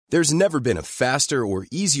There's never been a faster or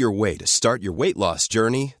easier way to start your weight loss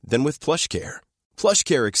journey than with PlushCare.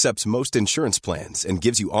 PlushCare accepts most insurance plans and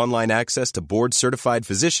gives you online access to board-certified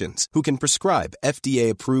physicians who can prescribe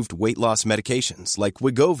FDA-approved weight loss medications like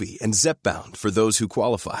Wegovy and Zepbound for those who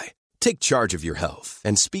qualify. Take charge of your health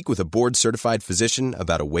and speak with a board-certified physician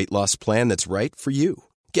about a weight loss plan that's right for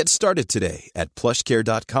you. Get started today at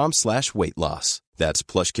plushcare.com/weightloss. That's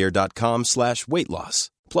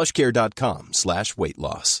plushcare.com/weightloss.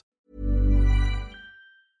 plushcare.com/weightloss.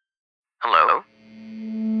 Hello?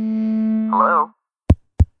 Hello?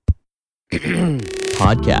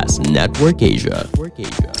 Podcast Network Asia.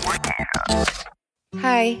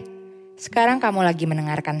 Hai, sekarang kamu lagi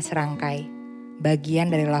mendengarkan Serangkai, bagian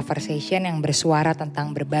dari Loversation yang bersuara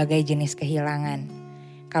tentang berbagai jenis kehilangan.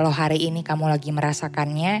 Kalau hari ini kamu lagi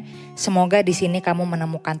merasakannya, semoga di sini kamu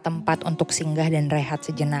menemukan tempat untuk singgah dan rehat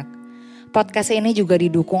sejenak. Podcast ini juga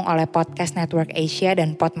didukung oleh Podcast Network Asia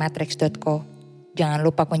dan podmetrics.co. Jangan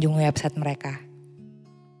lupa kunjungi website mereka.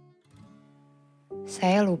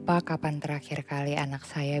 Saya lupa kapan terakhir kali anak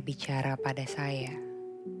saya bicara pada saya.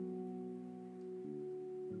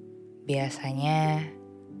 Biasanya,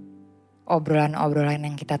 obrolan-obrolan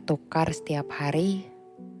yang kita tukar setiap hari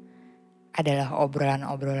adalah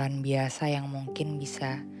obrolan-obrolan biasa yang mungkin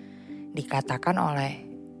bisa dikatakan oleh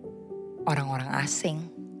orang-orang asing.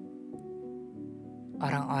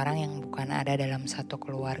 Orang-orang yang bukan ada dalam satu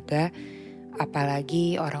keluarga,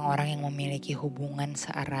 apalagi orang-orang yang memiliki hubungan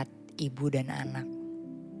seerat ibu dan anak.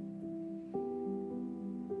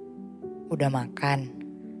 Udah makan?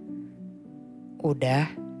 Udah?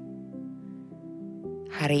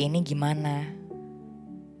 Hari ini gimana?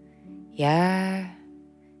 Ya,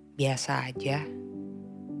 biasa aja.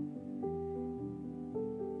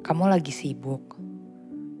 Kamu lagi sibuk?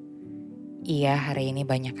 Iya, hari ini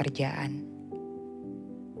banyak kerjaan.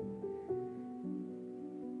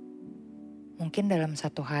 Mungkin dalam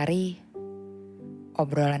satu hari,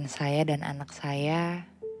 obrolan saya dan anak saya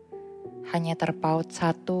hanya terpaut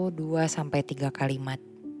 1, 2, sampai 3 kalimat.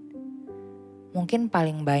 Mungkin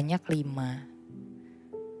paling banyak 5.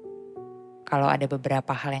 Kalau ada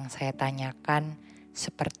beberapa hal yang saya tanyakan,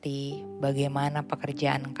 seperti bagaimana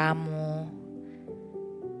pekerjaan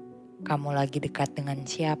kamu lagi dekat dengan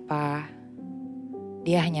siapa,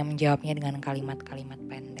 dia hanya menjawabnya dengan kalimat-kalimat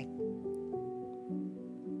pendek.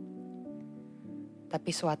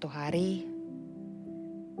 Tapi suatu hari,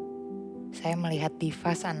 saya melihat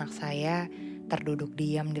Divas anak saya terduduk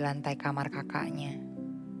diam di lantai kamar kakaknya.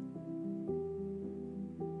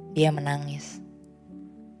 Dia menangis.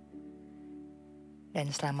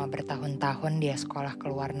 Dan selama bertahun-tahun dia sekolah ke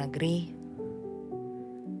luar negeri,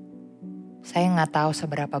 saya gak tahu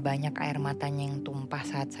seberapa banyak air matanya yang tumpah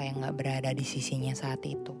saat saya gak berada di sisinya saat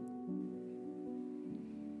itu.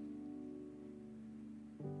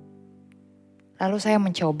 Lalu saya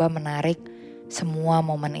mencoba menarik semua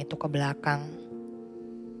momen itu ke belakang.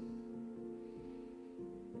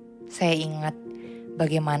 Saya ingat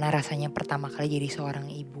bagaimana rasanya pertama kali jadi seorang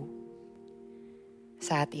ibu.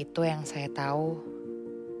 Saat itu yang saya tahu,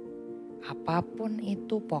 apapun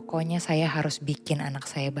itu pokoknya saya harus bikin anak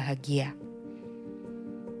saya bahagia.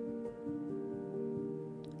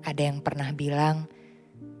 Ada yang pernah bilang,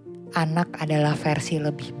 anak adalah versi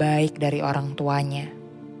lebih baik dari orang tuanya.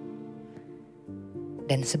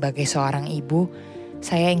 Dan sebagai seorang ibu,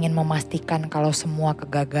 saya ingin memastikan kalau semua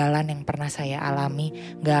kegagalan yang pernah saya alami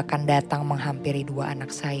gak akan datang menghampiri 2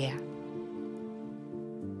 anak saya.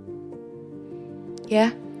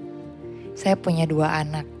 Ya, saya punya 2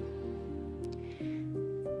 anak.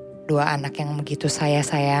 2 anak yang begitu saya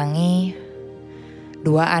sayangi,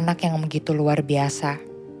 2 anak yang begitu luar biasa.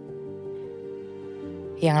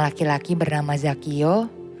 Yang laki-laki bernama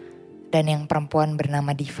Zakio dan yang perempuan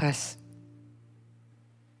bernama Divas.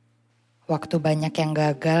 Waktu banyak yang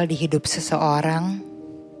gagal di hidup seseorang,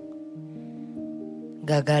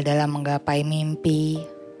 gagal dalam menggapai mimpi,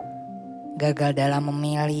 gagal dalam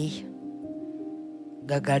memilih,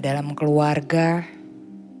 gagal dalam keluarga,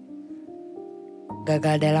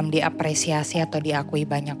 gagal dalam diapresiasi atau diakui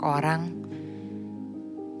banyak orang.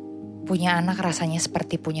 Punya anak rasanya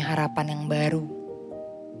seperti punya harapan yang baru.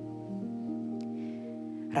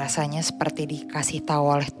 Rasanya seperti dikasih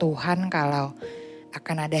tahu oleh Tuhan kalau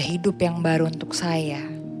akan ada hidup yang baru untuk saya.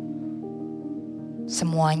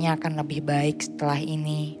 Semuanya akan lebih baik setelah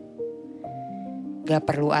ini. Gak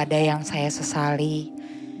perlu ada yang saya sesali,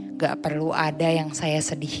 gak perlu ada yang saya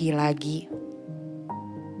sedihi lagi.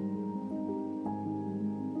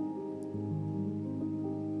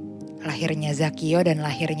 Lahirnya Zakio dan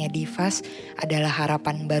lahirnya Divas adalah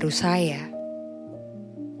harapan baru saya.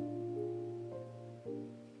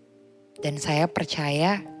 Dan saya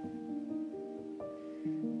percaya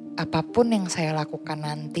apapun yang saya lakukan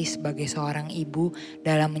nanti sebagai seorang ibu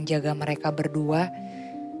dalam menjaga mereka berdua,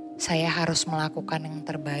 saya harus melakukan yang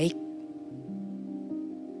terbaik.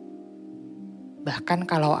 Bahkan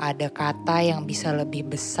kalau ada kata yang bisa lebih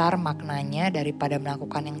besar maknanya daripada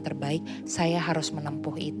melakukan yang terbaik, saya harus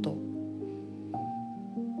menempuh itu.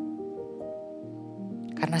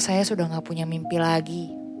 Karena saya sudah gak punya mimpi lagi.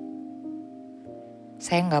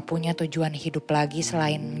 Saya gak punya tujuan hidup lagi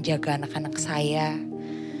selain menjaga anak-anak saya,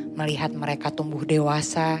 melihat mereka tumbuh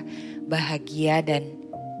dewasa, bahagia, dan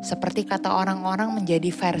seperti kata orang-orang menjadi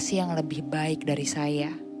versi yang lebih baik dari saya.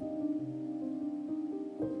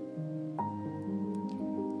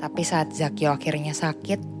 Tapi saat Zakio akhirnya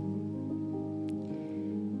sakit,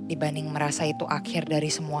 dibanding merasa itu akhir dari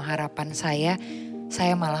semua harapan saya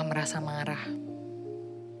malah merasa marah.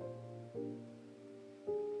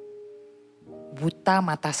 Buta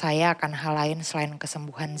mata saya akan hal lain selain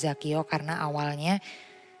kesembuhan Zakio karena awalnya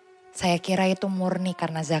saya kira itu murni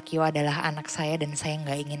karena Zakio adalah anak saya dan saya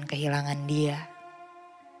gak ingin kehilangan dia.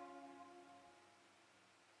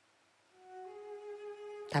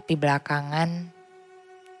 Tapi belakangan,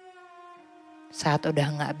 saat udah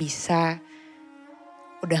gak bisa,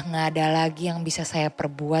 udah gak ada lagi yang bisa saya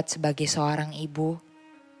perbuat sebagai seorang ibu.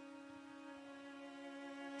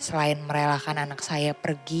 Selain merelakan anak saya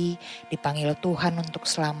pergi, dipanggil Tuhan untuk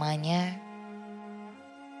selamanya.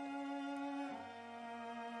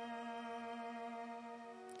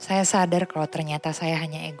 Saya sadar kalau ternyata saya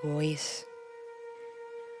hanya egois.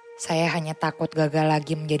 Saya hanya takut gagal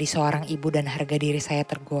lagi menjadi seorang ibu dan harga diri saya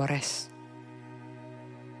tergores.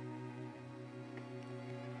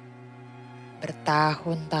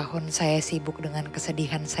 Bertahun-tahun saya sibuk dengan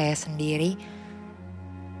kesedihan saya sendiri,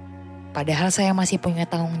 padahal saya masih punya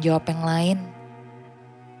tanggung jawab yang lain.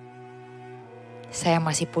 Saya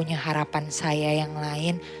masih punya harapan saya yang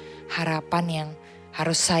lain, harapan yang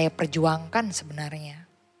harus saya perjuangkan sebenarnya.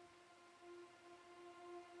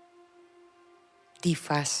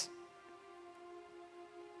 Divas.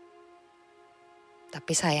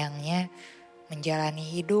 Tapi sayangnya, menjalani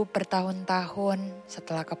hidup bertahun-tahun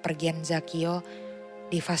setelah kepergian Zakio,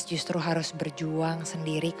 Divas justru harus berjuang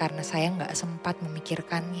sendiri karena saya gak sempat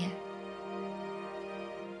memikirkannya.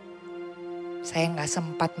 Saya gak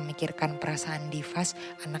sempat memikirkan perasaan Divas,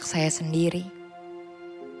 anak saya sendiri.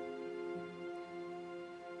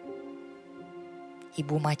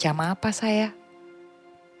 Ibu macam apa saya?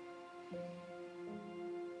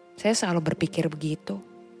 Saya selalu berpikir begitu.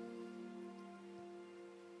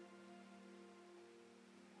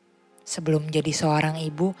 Sebelum jadi seorang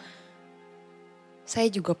ibu, saya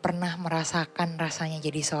juga pernah merasakan rasanya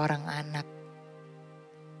jadi seorang anak.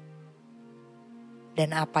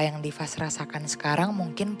 Dan apa yang Divas rasakan sekarang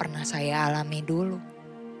mungkin pernah saya alami dulu.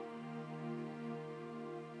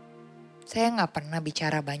 Saya gak pernah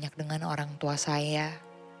bicara banyak dengan orang tua saya,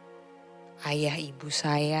 ayah ibu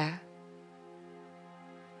saya.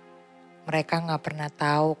 Mereka gak pernah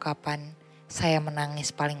tahu kapan saya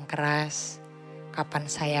menangis paling keras, kapan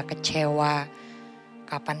saya kecewa,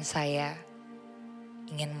 kapan saya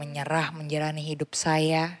ingin menyerah menjalani hidup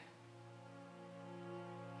saya.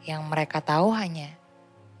 Yang mereka tahu hanya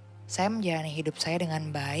saya menjalani hidup saya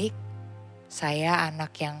dengan baik. Saya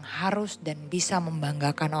anak yang harus dan bisa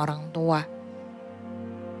membanggakan orang tua.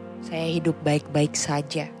 Saya hidup baik-baik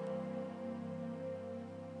saja.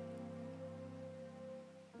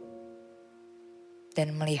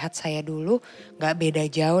 Dan melihat saya dulu gak beda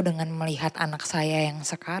jauh dengan melihat anak saya yang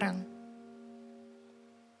sekarang.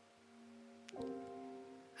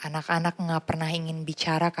 Anak-anak gak pernah ingin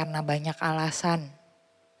bicara karena banyak alasan.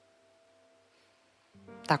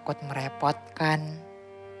 Takut merepotkan,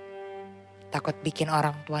 takut bikin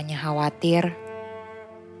orang tuanya khawatir,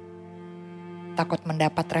 takut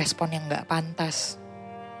mendapat respon yang gak pantas.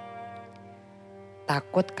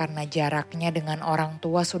 Takut karena jaraknya dengan orang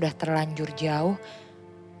tua sudah terlanjur jauh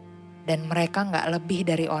dan mereka gak lebih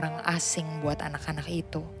dari orang asing buat anak-anak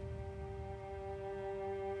itu.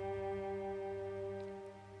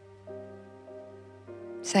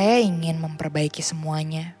 Saya ingin memperbaiki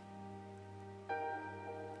semuanya.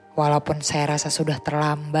 Walaupun saya rasa sudah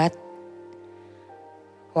terlambat,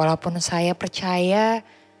 walaupun saya percaya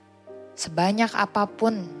sebanyak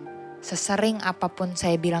apapun, sesering apapun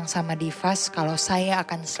saya bilang sama Divas kalau saya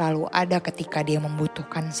akan selalu ada ketika dia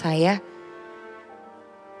membutuhkan saya,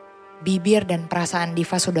 bibir dan perasaan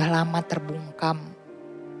Divas sudah lama terbungkam.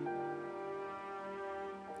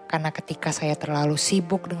 Karena ketika saya terlalu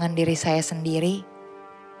sibuk dengan diri saya sendiri,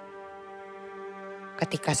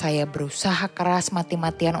 ketika saya berusaha keras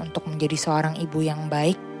mati-matian untuk menjadi seorang ibu yang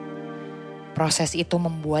baik, proses itu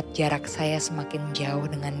membuat jarak saya semakin jauh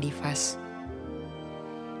dengan Divas.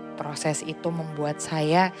 Proses itu membuat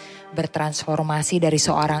saya bertransformasi dari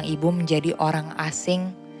seorang ibu menjadi orang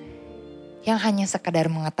asing yang hanya sekedar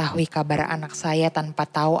mengetahui kabar anak saya tanpa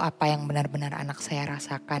tahu apa yang benar-benar anak saya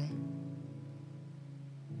rasakan.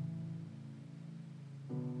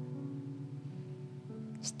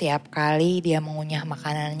 Setiap kali dia mengunyah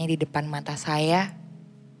makanannya di depan mata saya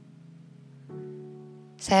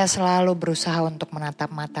selalu berusaha untuk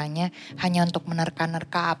menatap matanya hanya untuk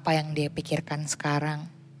menerka-nerka apa yang dia pikirkan sekarang.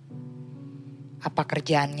 Apa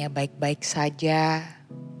kerjaannya baik-baik saja?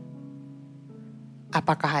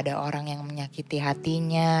 Apakah ada orang yang menyakiti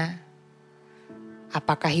hatinya?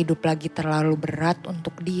 Apakah hidup lagi terlalu berat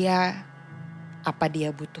untuk dia? Apa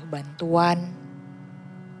dia butuh bantuan?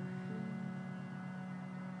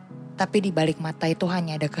 Tapi di balik mata itu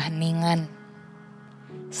hanya ada keheningan.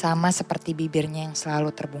 Sama seperti bibirnya yang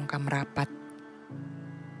selalu terbungkam rapat.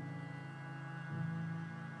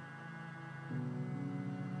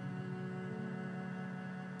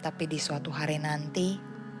 Tapi di suatu hari nanti,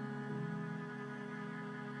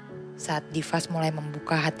 saat Divas mulai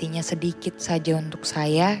membuka hatinya sedikit saja untuk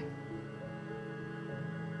saya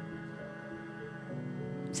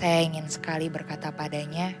ingin sekali berkata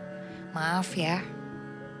padanya, "Maaf ya,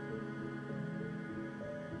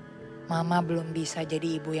 Mama belum bisa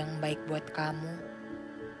jadi ibu yang baik buat kamu."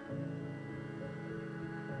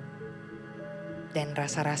 Dan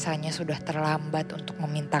rasa-rasanya sudah terlambat untuk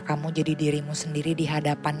meminta kamu jadi dirimu sendiri di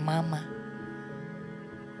hadapan Mama.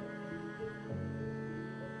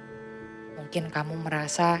 Mungkin kamu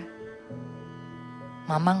merasa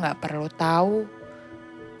Mama gak perlu tahu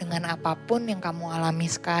dengan apapun yang kamu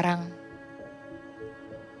alami sekarang.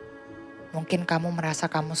 Mungkin kamu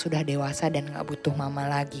merasa kamu sudah dewasa dan gak butuh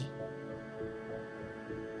Mama lagi.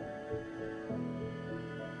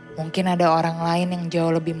 Mungkin ada orang lain yang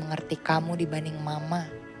jauh lebih mengerti kamu dibanding Mama.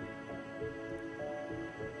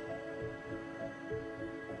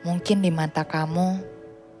 Mungkin di mata kamu,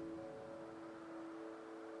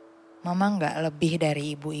 Mama gak lebih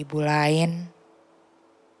dari ibu-ibu lain.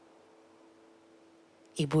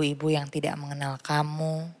 Ibu-ibu yang tidak mengenal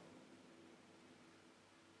kamu.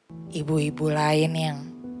 Ibu-ibu lain yang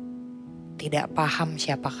tidak paham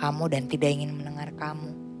siapa kamu dan tidak ingin mendengar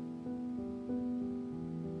kamu.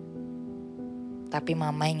 Tapi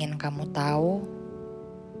Mama ingin kamu tahu,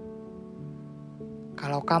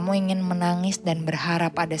 kalau kamu ingin menangis dan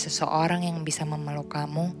berharap ada seseorang yang bisa memeluk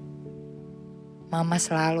kamu, Mama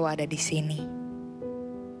selalu ada di sini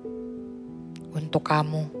untuk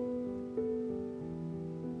kamu.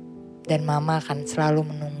 Dan Mama akan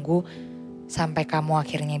selalu menunggu sampai kamu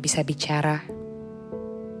akhirnya bisa bicara,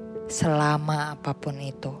 selama apapun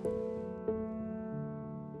itu.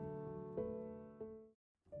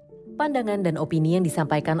 Pandangan dan opini yang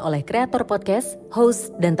disampaikan oleh kreator podcast,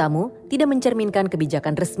 host, dan tamu tidak mencerminkan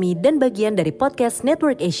kebijakan resmi dan bagian dari podcast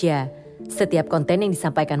Network Asia. Setiap konten yang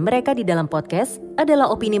disampaikan mereka di dalam podcast adalah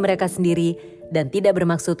opini mereka sendiri dan tidak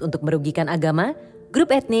bermaksud untuk merugikan agama, grup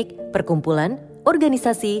etnik, perkumpulan,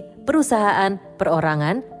 organisasi, perusahaan,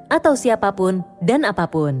 perorangan, atau siapapun dan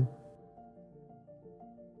apapun.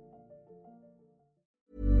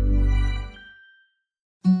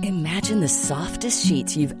 Imagine the softest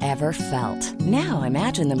sheets you've ever felt. Now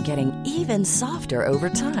imagine them getting even softer over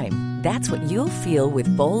time. That's what you'll feel with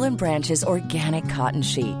Boll & Branch's organic cotton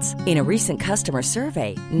sheets. In a recent customer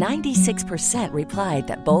survey, 96% replied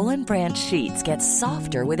that Boll & Branch sheets get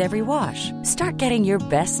softer with every wash. Start getting your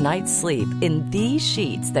best night's sleep in these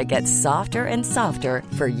sheets that get softer and softer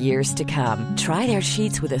for years to come. Try their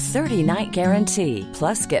sheets with a 30-night guarantee.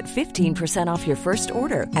 Plus, get 15% off your first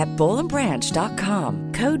order at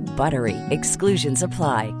bollandbranch.com. Code BUTTERY. Exclusions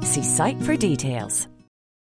apply. See site for details.